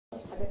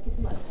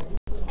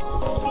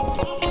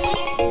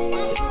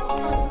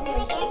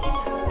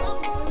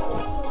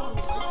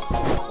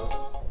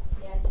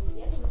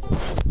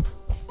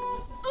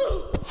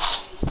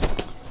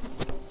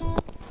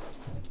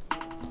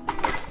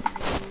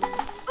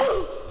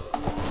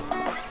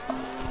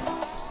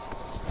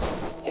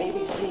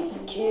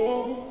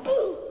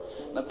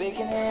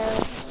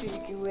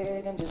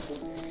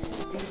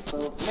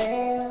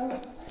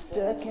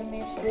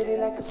city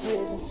like a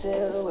prison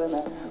cell. When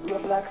I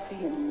rub like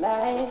seeing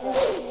light,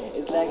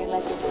 it's lagging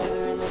like a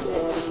silver in the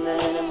dead of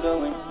night. I'm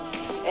going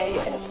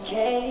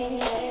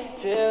AFK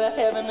till I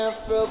have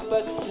enough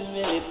Robux to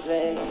really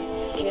play.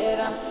 Kid,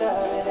 I'm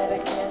sorry that I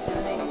can't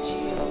donate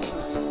you.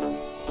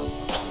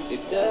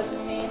 It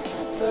doesn't mean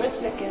for a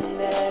second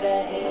that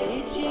I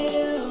hate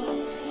you.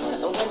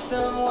 When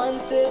someone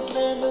says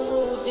learn the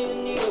rules you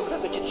knew,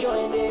 but you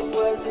joined it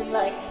was in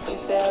like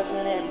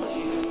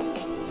 2002.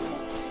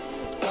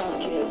 Don't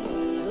get blue.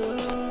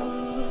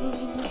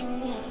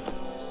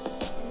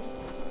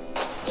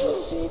 You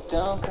say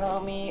don't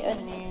call me a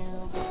noob.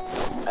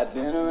 I've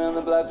been around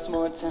the blocks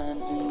more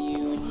times than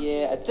you. And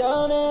yeah, I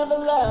don't have a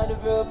lot of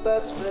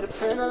Robux, but I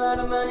print a lot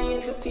of money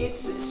at the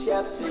pizza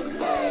shops. And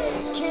hey,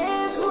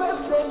 kids,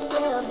 what's that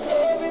sound?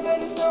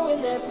 Everybody's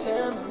throwing that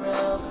term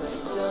around, but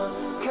don't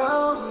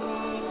call me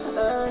a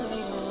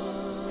noob.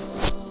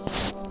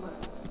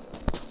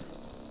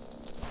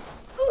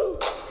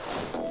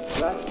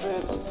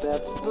 Roxburgh's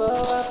about to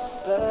blow up,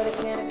 but I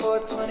can't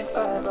afford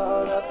 25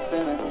 all up.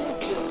 And I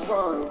just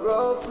wanna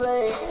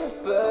roleplay,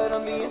 but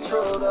I'm being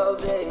trolled all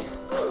day.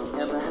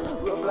 And my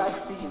Roblox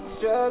seeing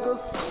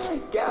struggles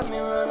got me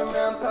running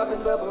around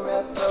popping bubble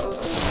wrap bubbles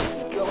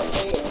and going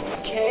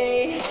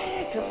AFK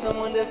till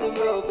someone does a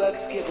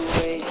Robux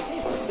giveaway.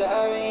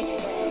 Sorry,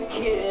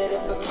 kid,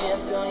 if I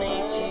can't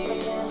donate you.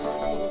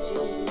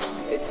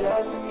 It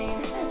doesn't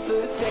mean for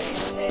a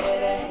second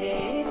that I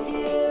hate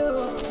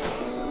you.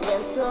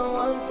 When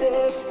someone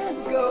says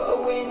go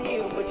away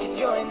new, but you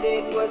joined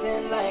it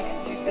wasn't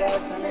like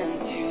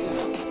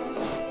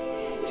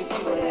 2002. Just do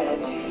what I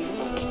do.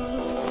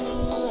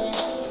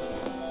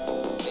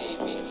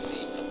 Baby,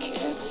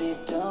 see,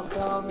 don't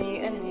call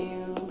me a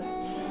noob.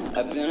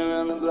 I've been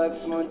around the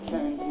blocks more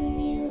times than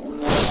you.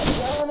 And I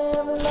don't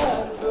have a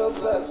lot of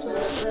Robux, but I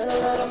spend a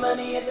lot of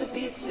money at the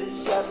pizza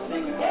shop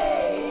singing,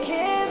 hey,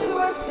 kids,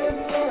 what's that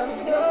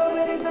sound?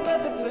 Nobody's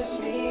about to push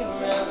me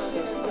around,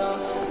 so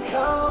don't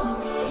call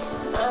me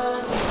a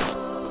noob.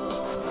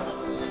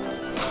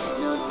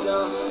 No,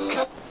 don't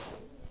call me.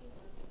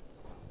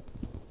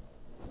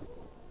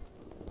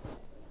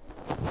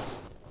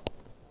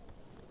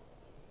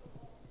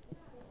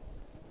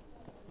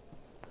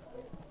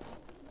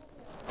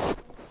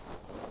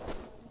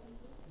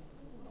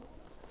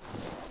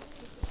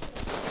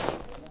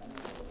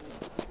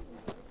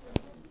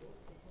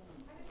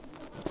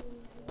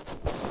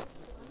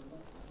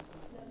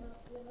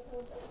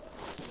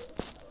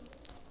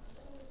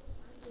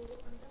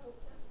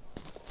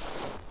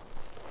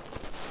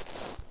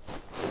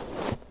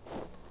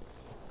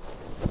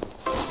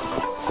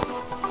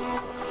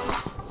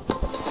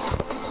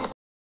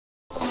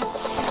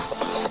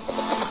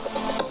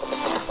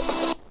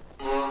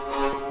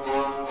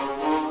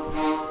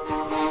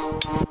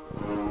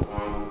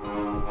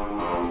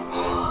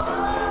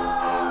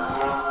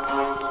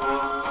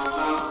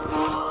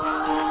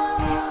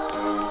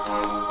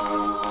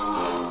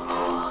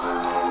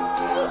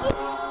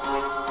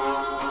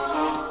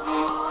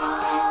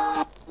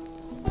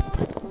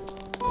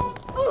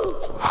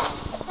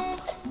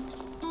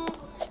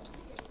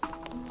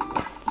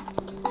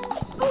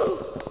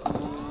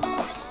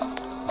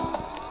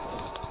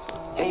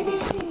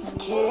 ABC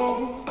kid,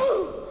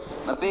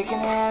 my bacon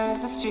hair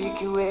is a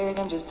streaky wig.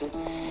 I'm just a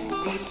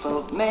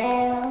default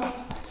male,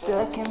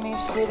 stuck in Meep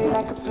City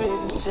like a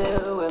prison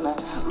cell. Where my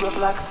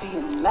Roblox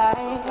seeing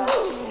light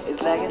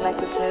is lagging like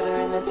the silver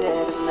in the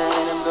dead of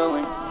night. I'm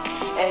going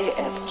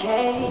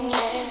AFK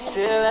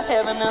till I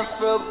have enough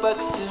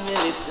Robux to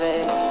really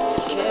play.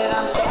 Kid,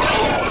 I'm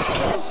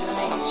sorry to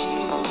make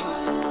you.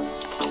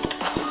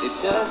 It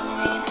doesn't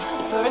mean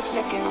for a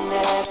second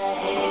that I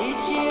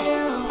hate you.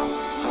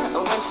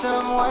 When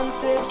someone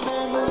says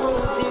learn the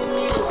rules you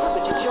knew,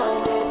 but you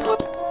joined it.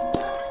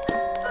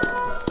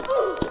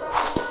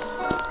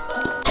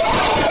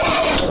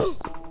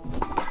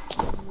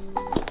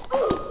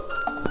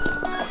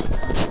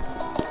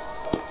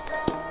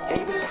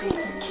 ABC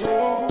for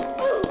kid,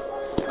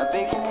 my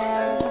bacon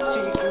hair is a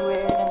streaky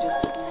wig. I'm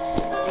just a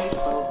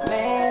default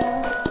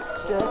male,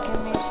 stuck in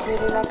Meep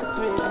City like a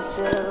prison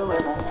cell.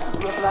 Where my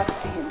Roblox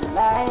seeing the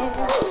light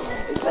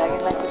is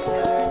lagging like the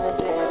silver in the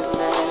dead of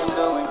night. I'm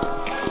going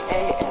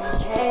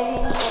AFK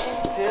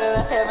till I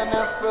have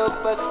enough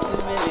Robux to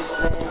really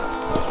play.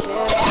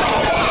 Yeah, I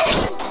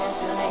can't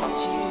donate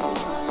you.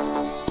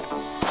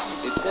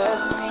 It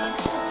doesn't mean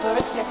for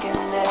a second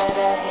that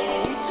I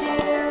hate you.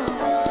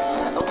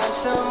 When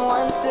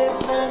someone says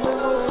learn the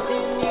rules you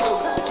knew,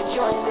 but you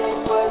joined it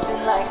was in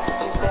like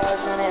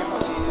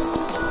 2002.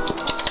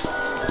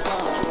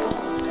 Don't get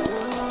blue.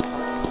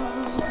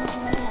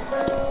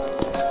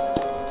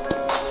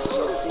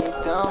 You see,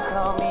 don't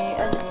call me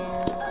a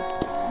noob.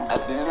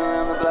 I've been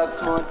around the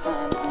blocks more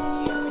times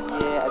than you.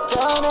 Yeah, I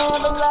don't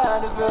have a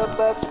lot of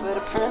Robux, but I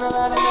print a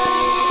lot of money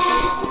at the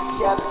pizza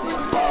shops. And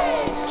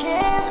hey,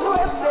 kids,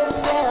 what's that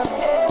sound?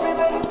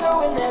 Everybody's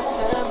throwing that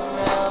term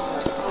around,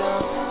 but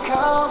don't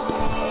call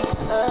me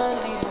a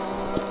noob.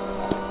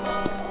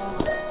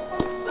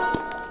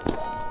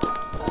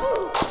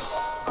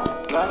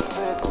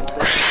 Roxburgh's is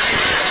better,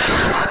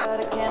 but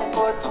I can't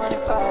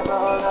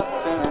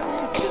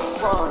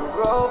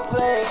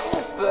roleplay,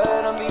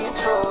 but I'm being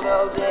trolled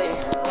all day.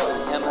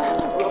 And my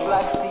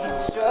roadblock scene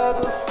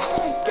struggles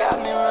got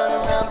me running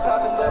around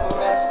popping bubble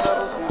wrap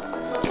bubbles and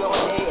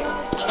going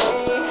AFK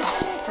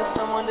till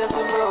someone does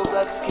a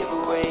Roblox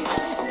giveaway.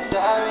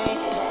 Sorry,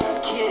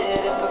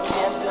 kid, if I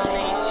can't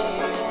donate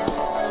you.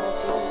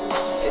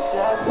 It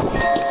doesn't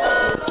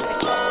matter for a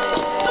second that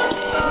I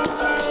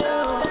need you.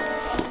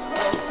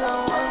 When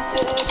someone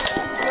says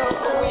no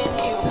when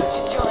you, but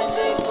you joined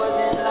it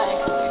wasn't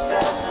like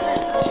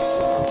 2002.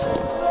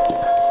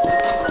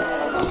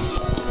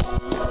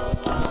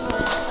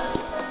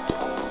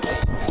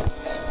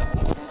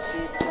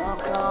 See, don't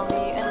call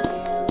me a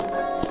new.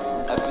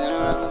 I've been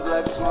around the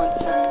block more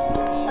times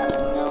than you.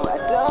 No, I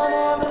don't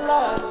have a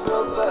lot of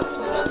Robux,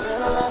 but I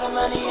spend a lot of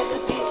money at the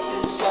pizza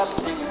shops.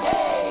 And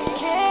hey,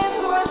 kids,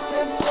 what's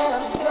that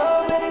sound?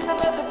 Nobody's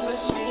about to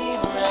push me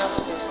around,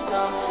 so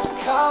don't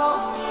call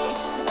me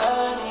a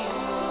new.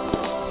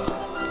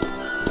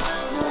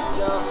 No,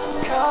 don't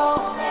call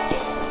me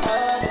a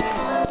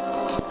new.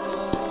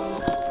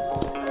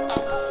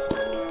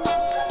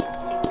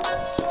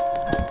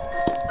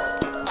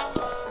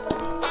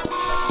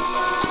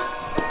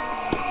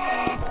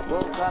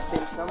 Woke up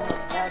in someone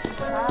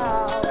else's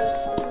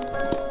house.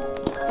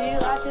 Feel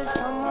like there's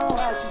someone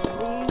watching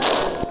me.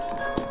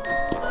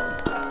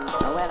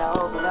 And when I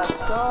open up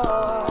the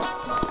door,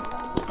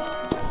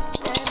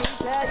 let me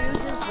tell you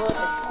just what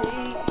I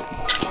see.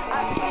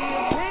 I see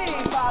a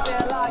pig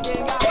popping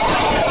locking out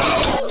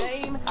my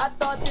name. I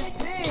thought this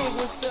pig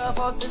was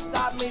supposed to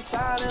stop me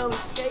trying to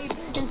escape.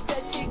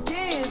 Instead she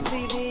gives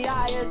me the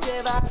eye as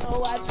if I know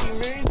what she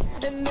means.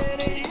 And then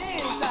it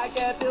hits, I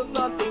can feel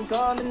something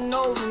coming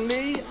over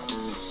me.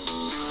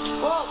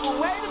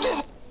 Whoa, wait a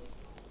minute.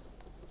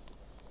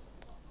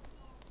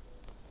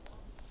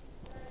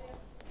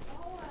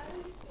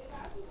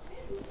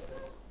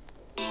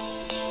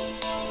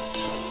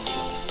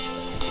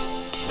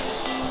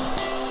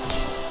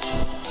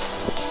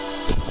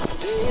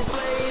 This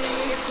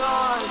place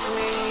haunts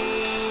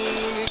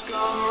me.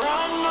 Come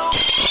run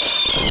over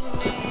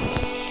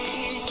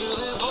me to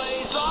the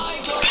place I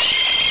go,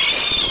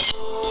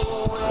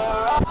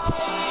 where I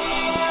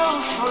am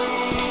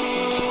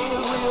free.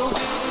 We'll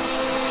be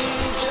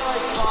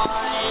just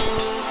fine.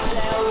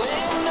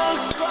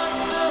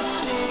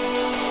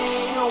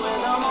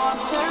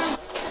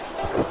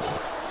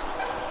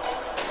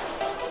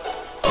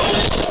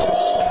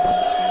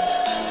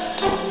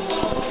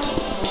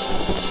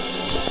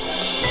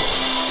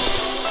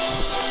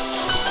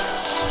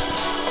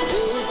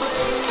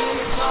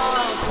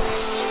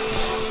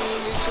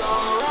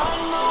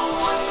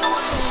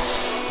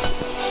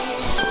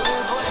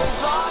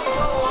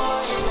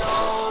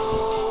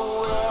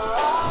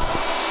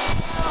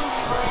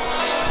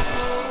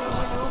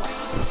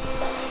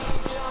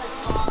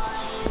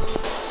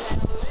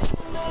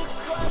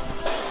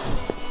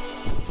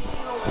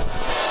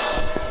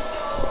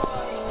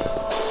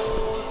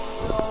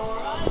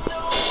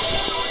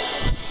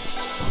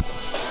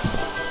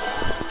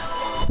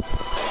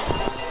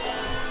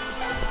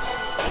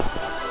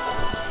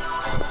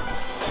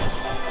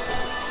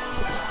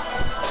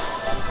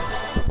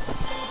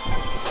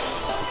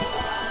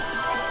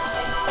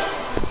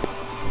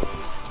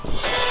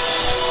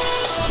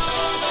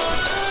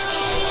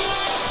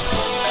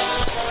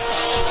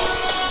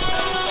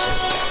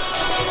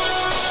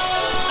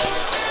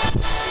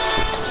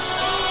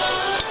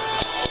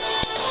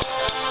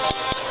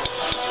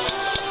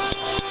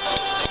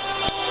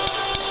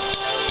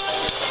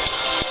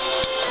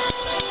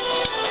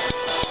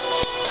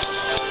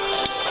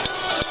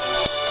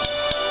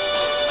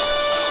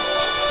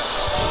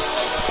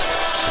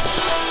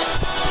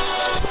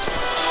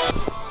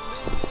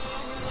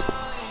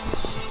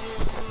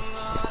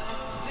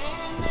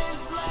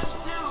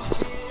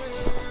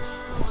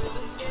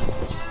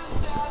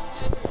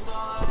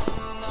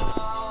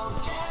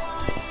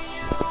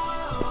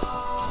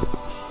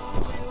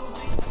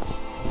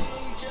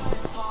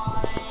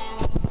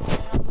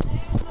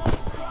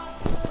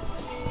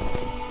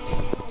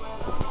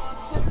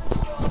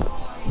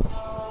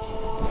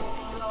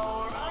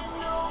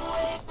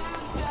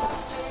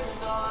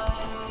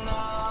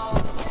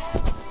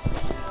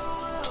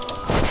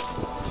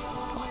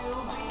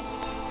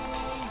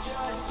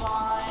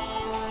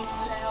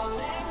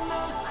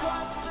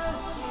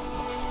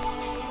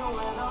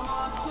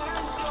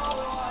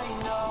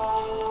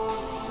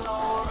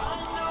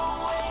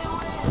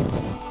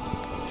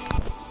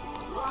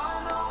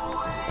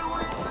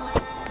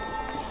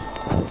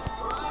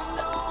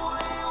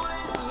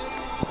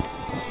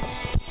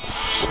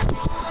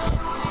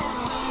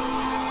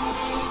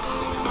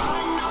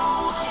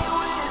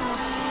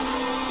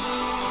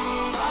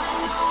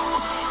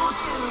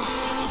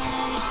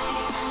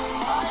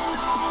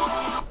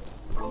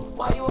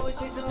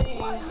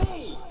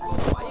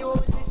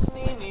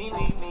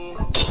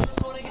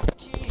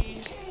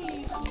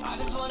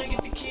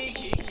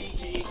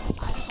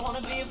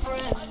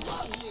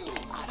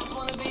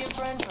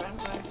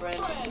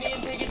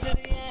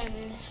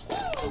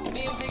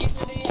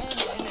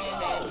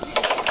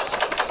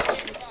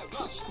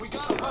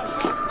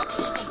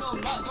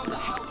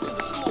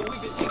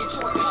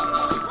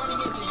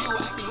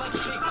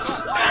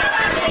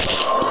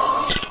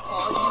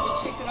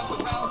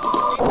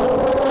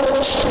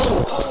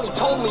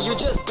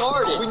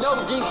 know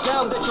deep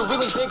down that you're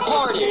really big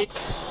hearted.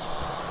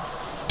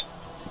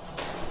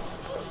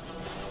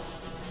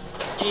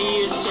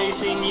 He is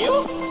chasing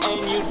you,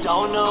 and you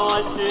don't know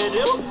what to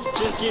do.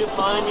 Just give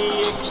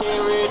Bunny a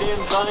carrot, and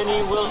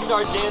Bunny will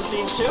start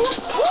dancing too.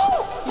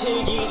 Woo!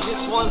 Piggy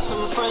just wants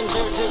some friends,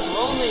 they're just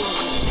lonely,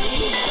 you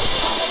see.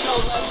 So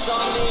let's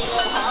all meet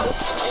at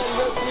house and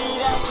repeat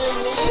after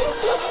me.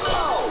 Let's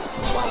go!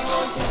 Why you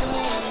always chasing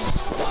me?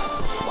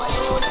 Why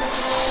you always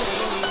chasing me?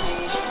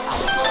 I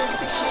just wanna get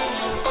the key.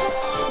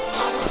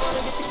 I just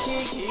wanna get the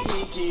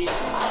key. I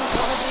just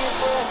wanna be a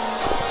friend.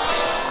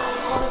 I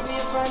just wanna be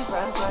a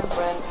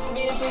friend.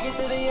 Me and Piggy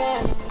to the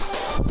end.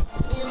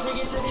 Me and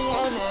Piggy to the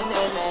end.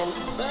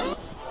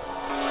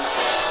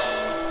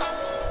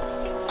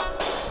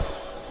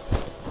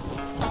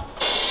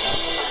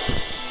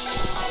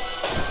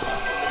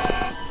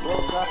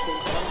 Woke up in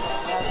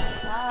someone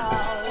else's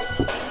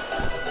house.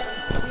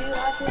 Feel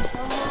like there's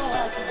someone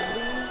watching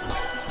me.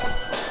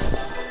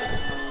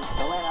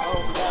 But when I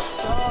opened up the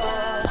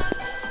door,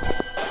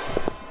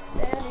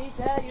 let me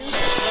tell you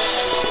just what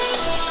I see.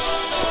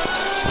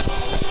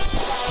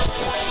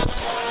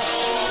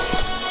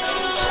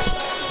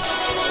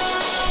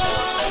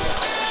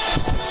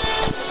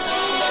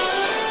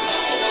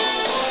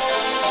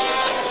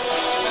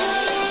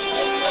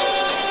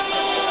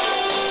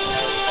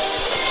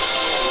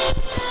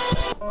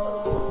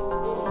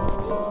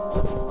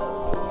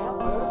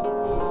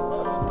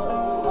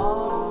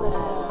 Oh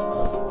man.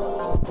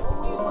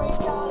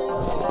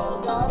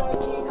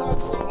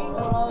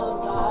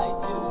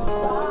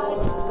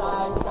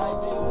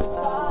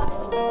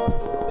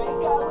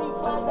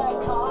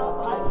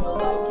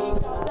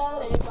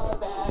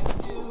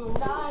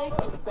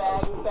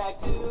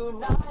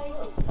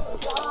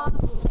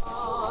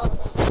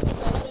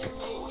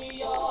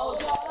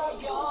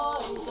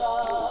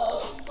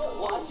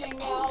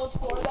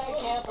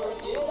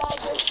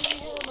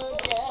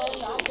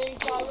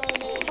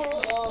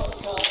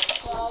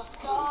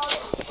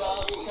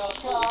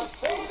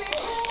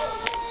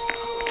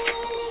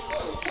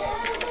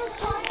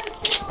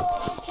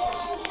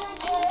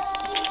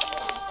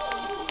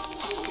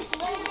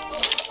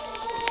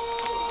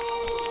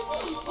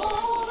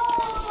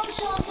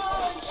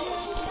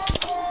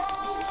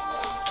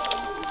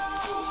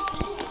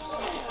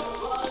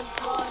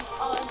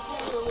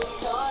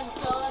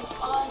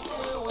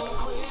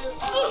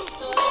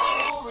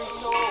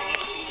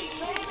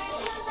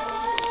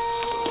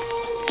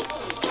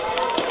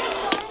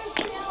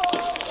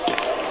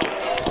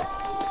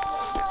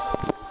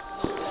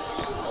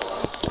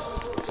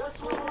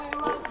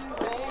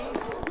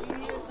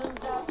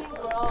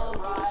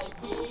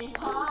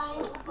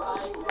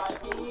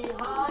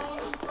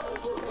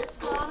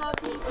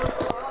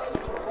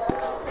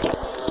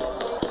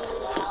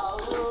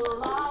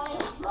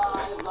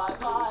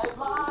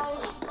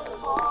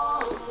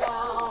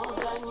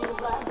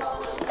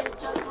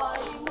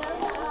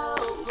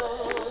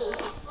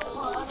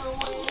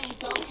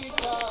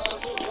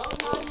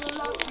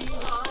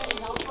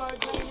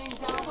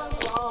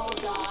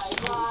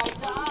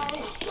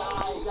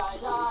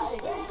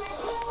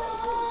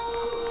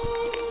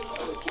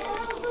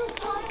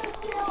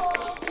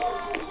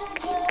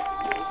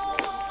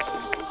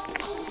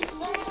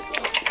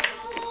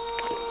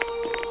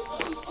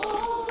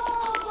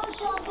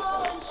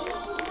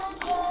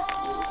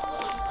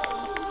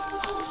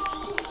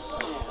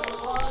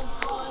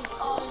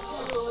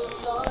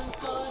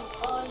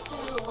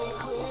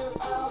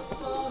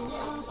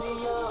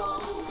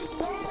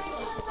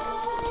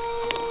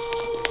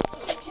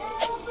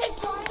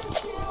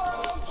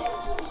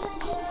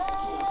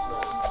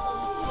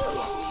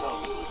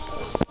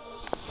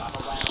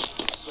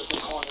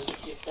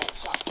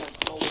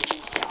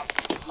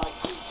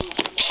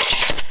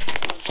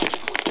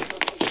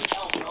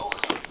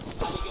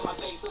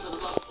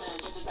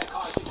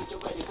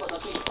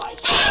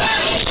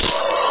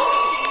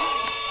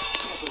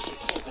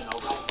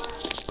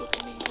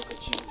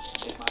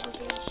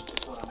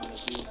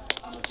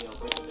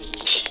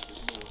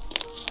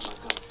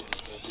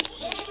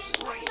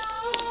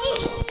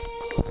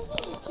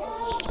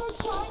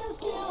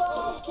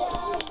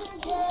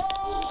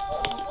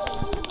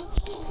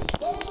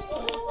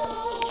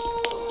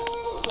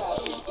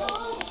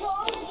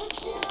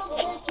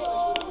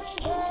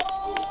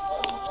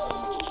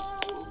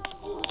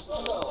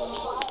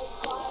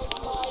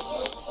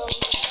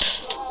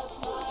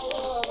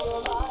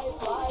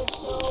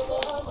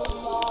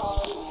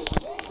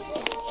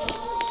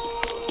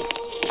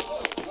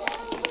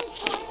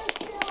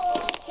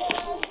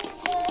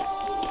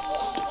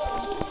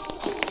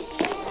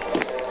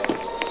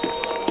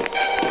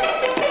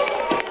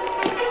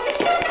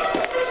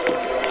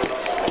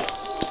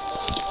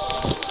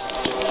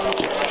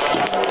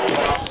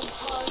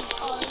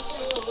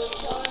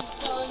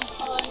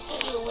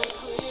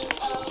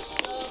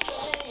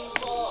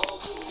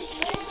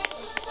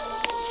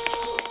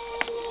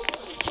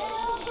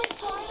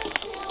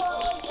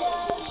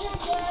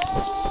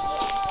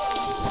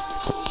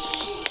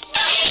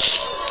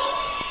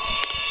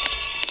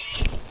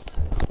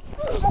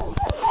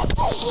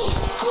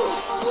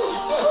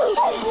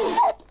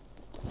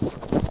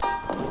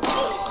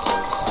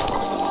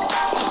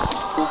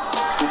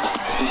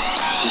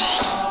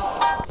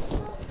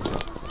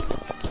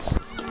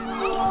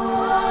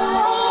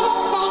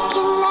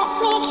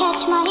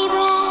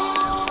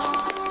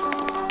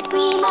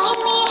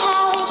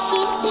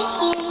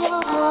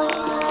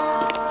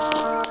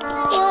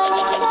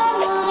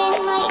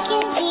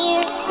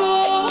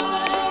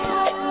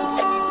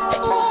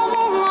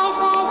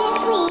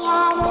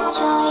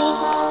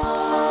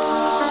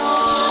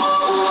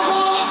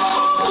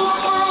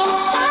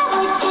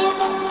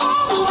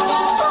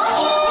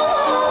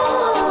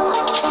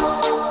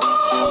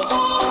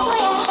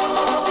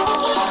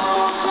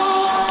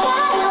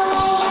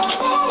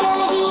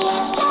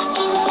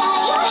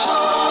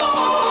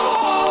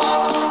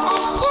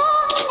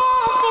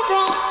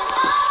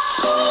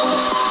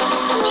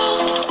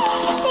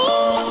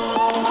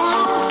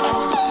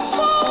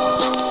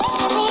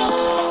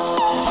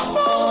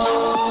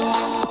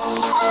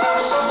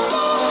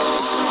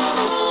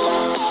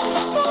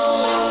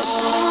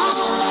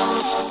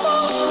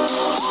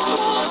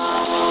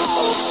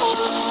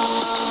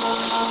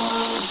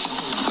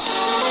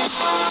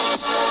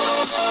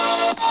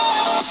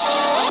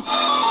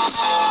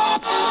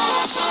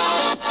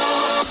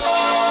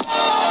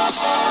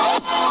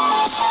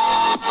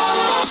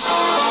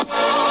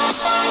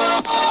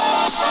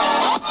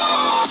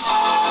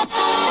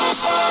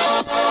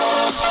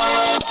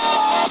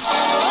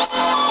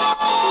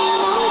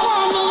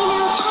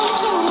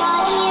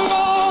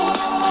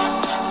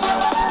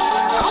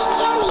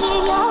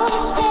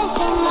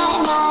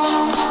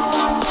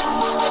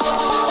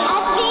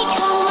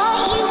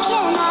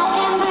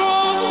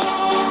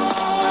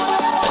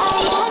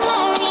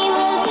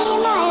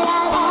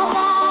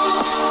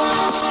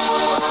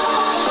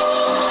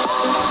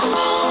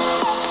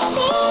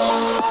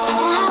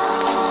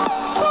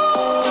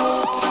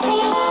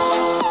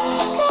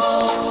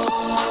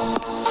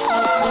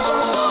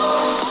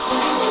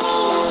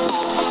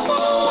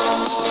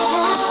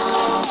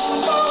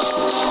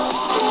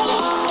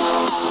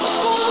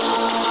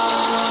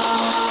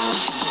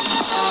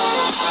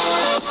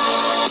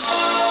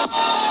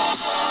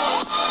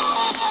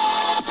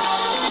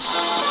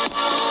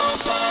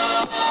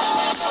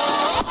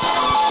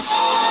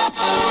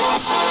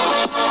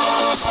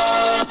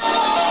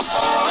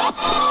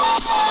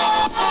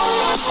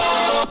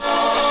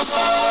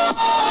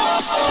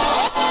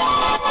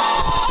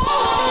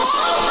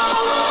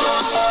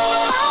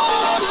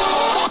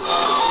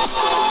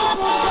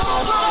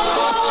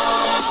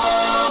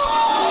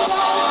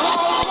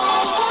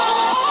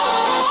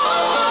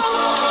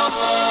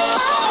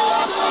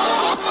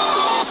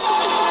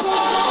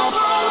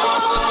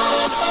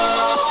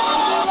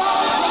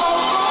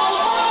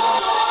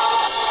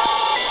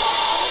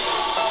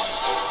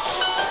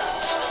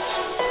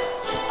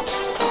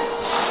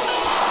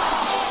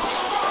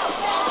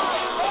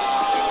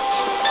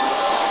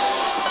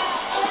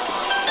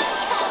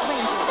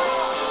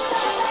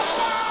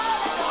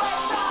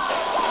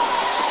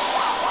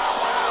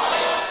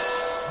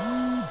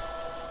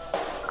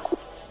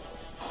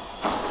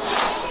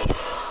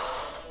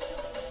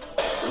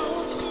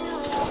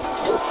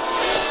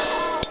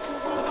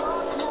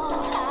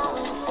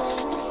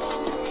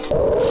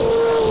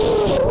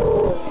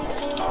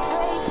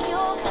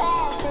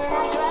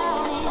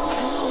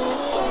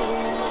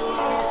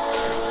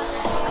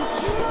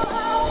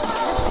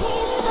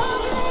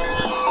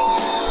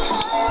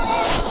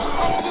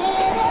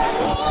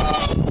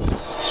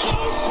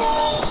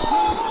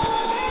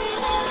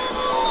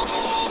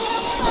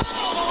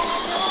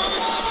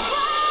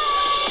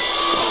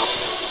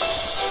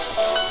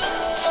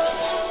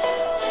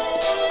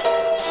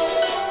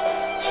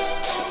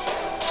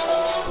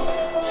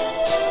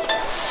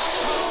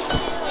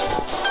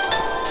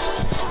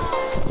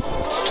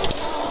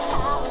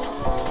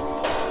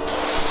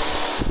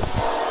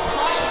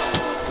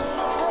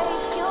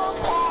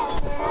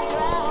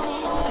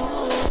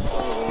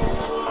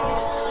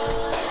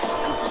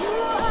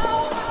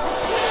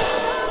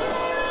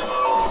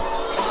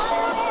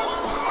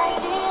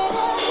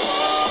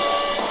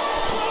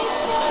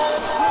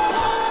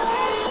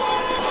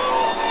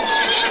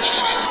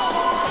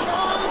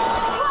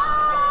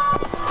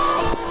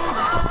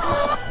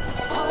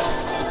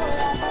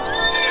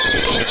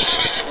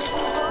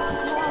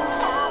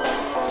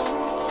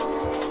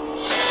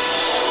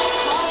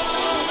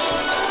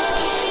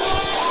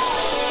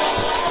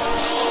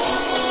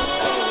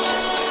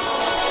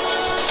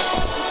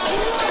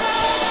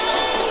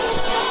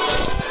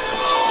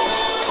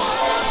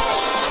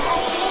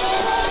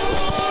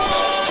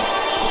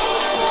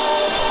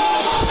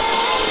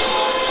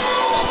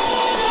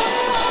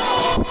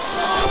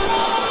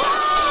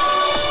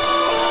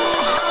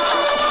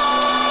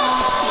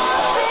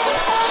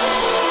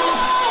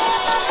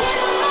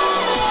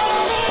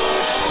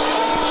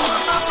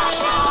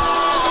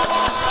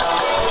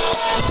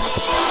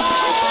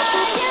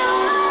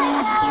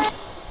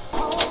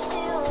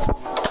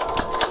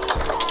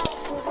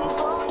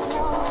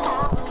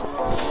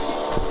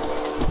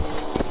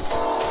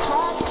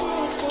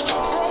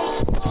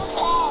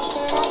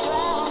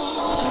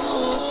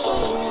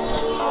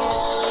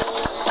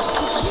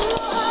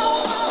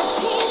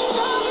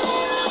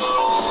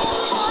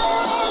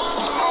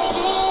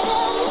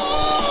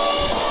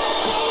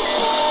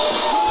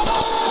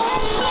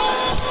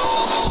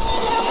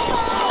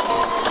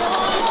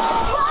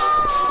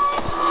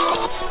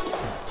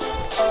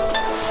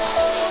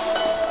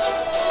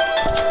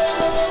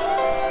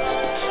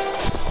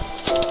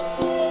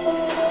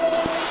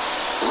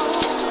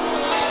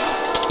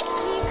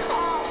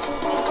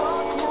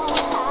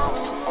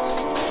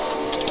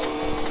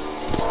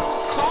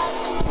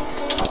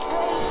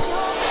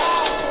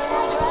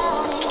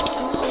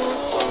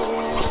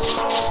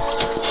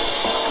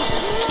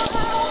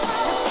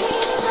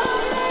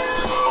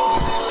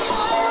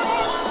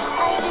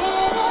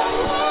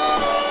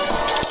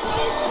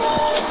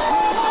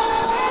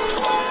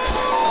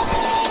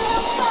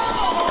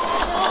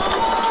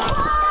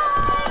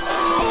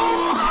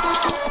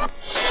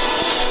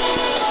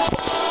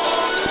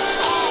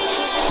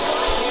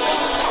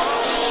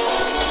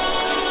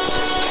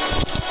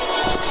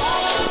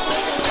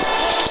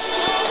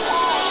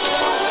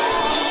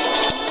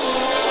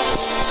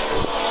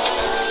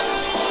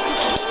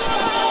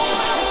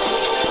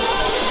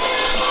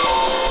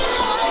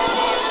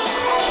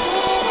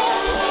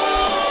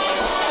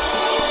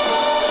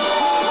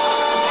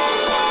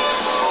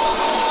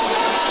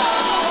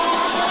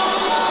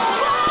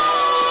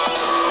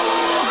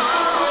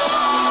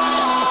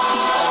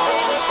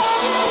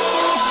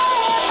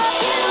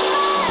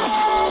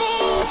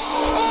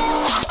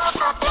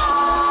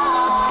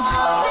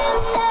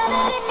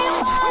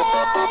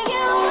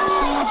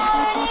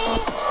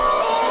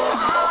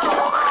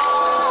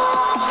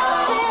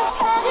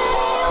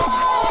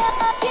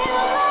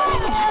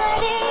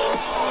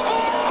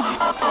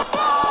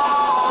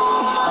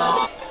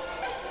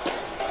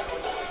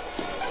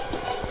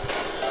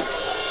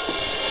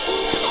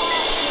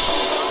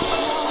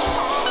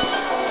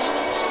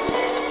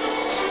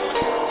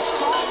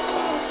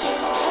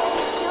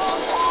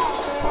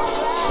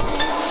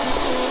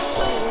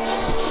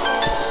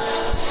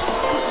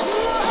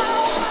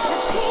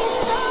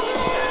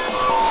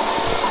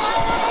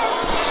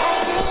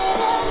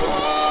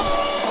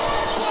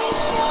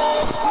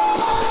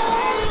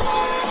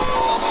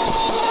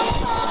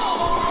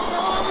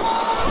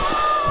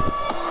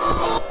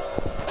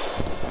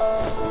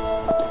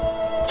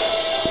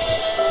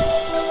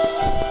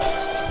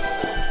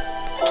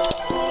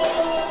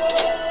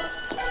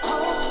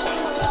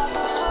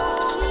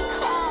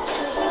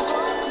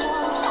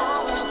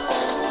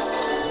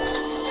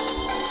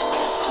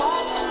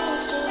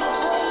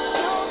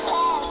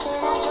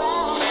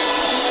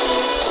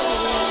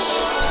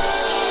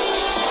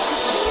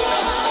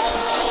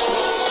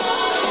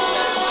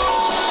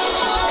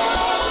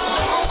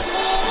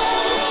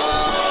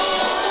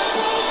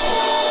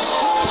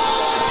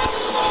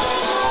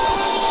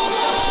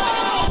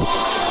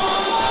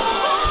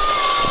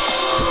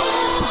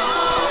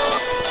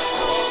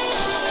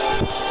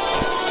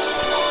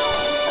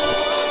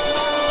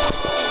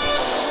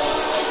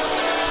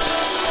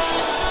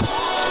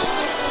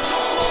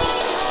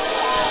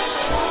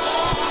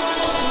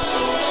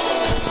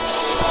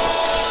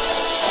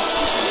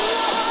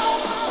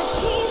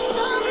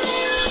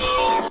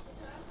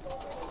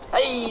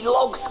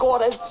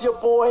 everyone, it's your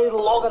boy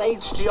Logan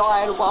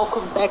HGI and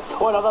welcome back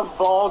to another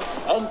vlog.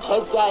 And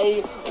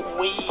today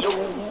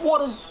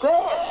what is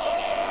that?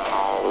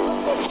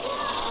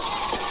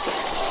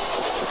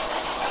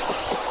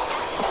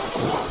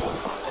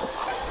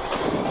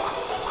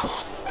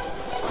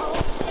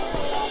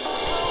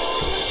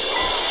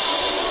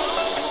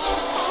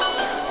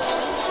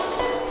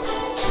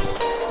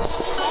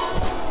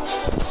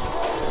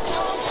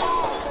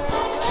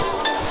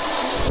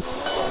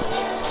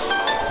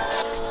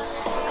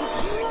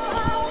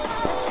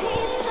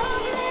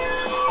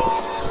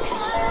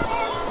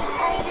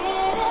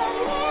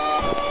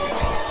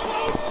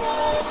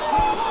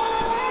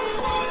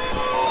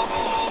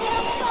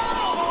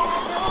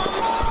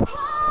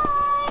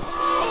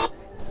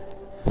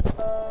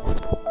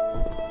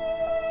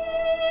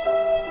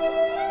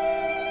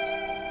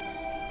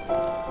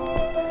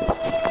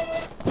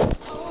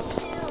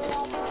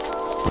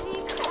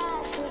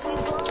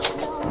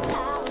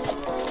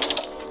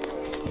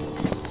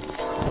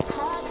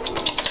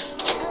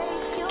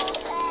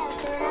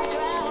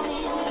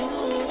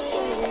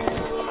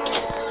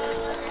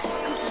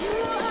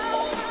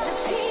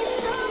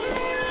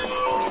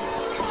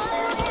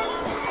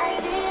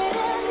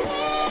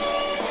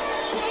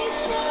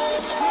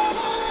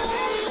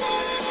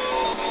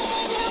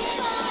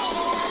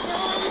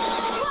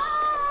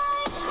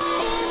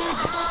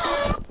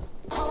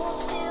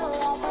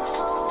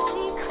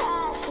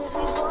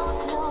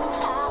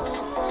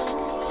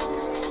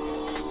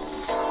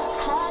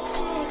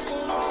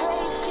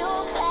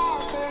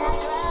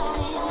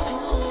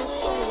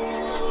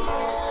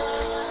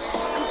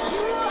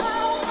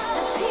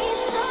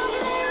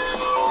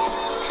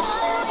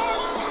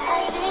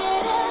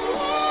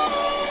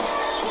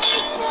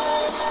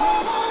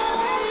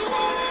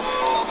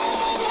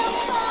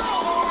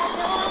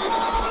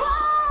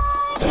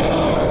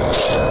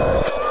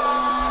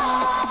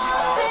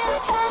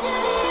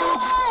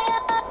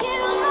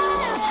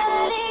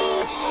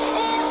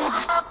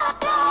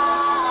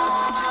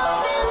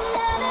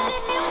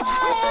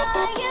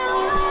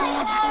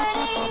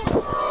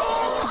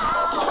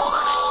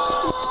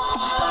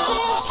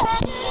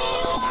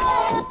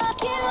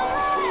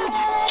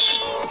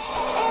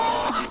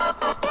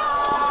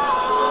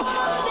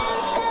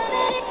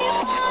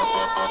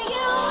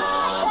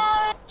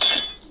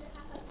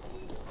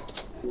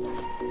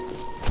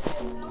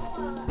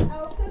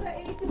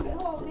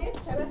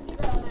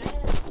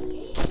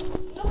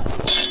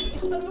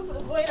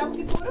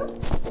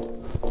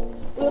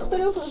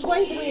 ويختاروا في اسبوع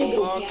ينزلوا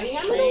يجروا يعني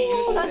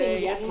يعملوا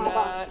رننج يعني مع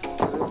بعض.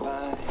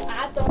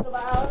 قعدت اقول له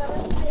بقى وانا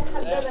مش لاقي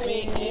حد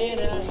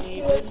انا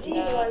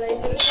يوزيني ولا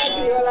يخليني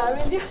اجري ولا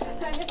اعمل لي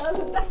يعني خلاص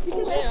ارتحت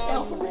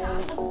كده.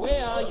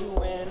 Where are you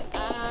when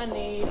I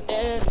need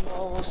it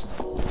most?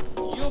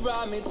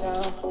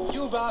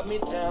 You brought me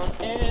down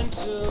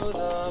into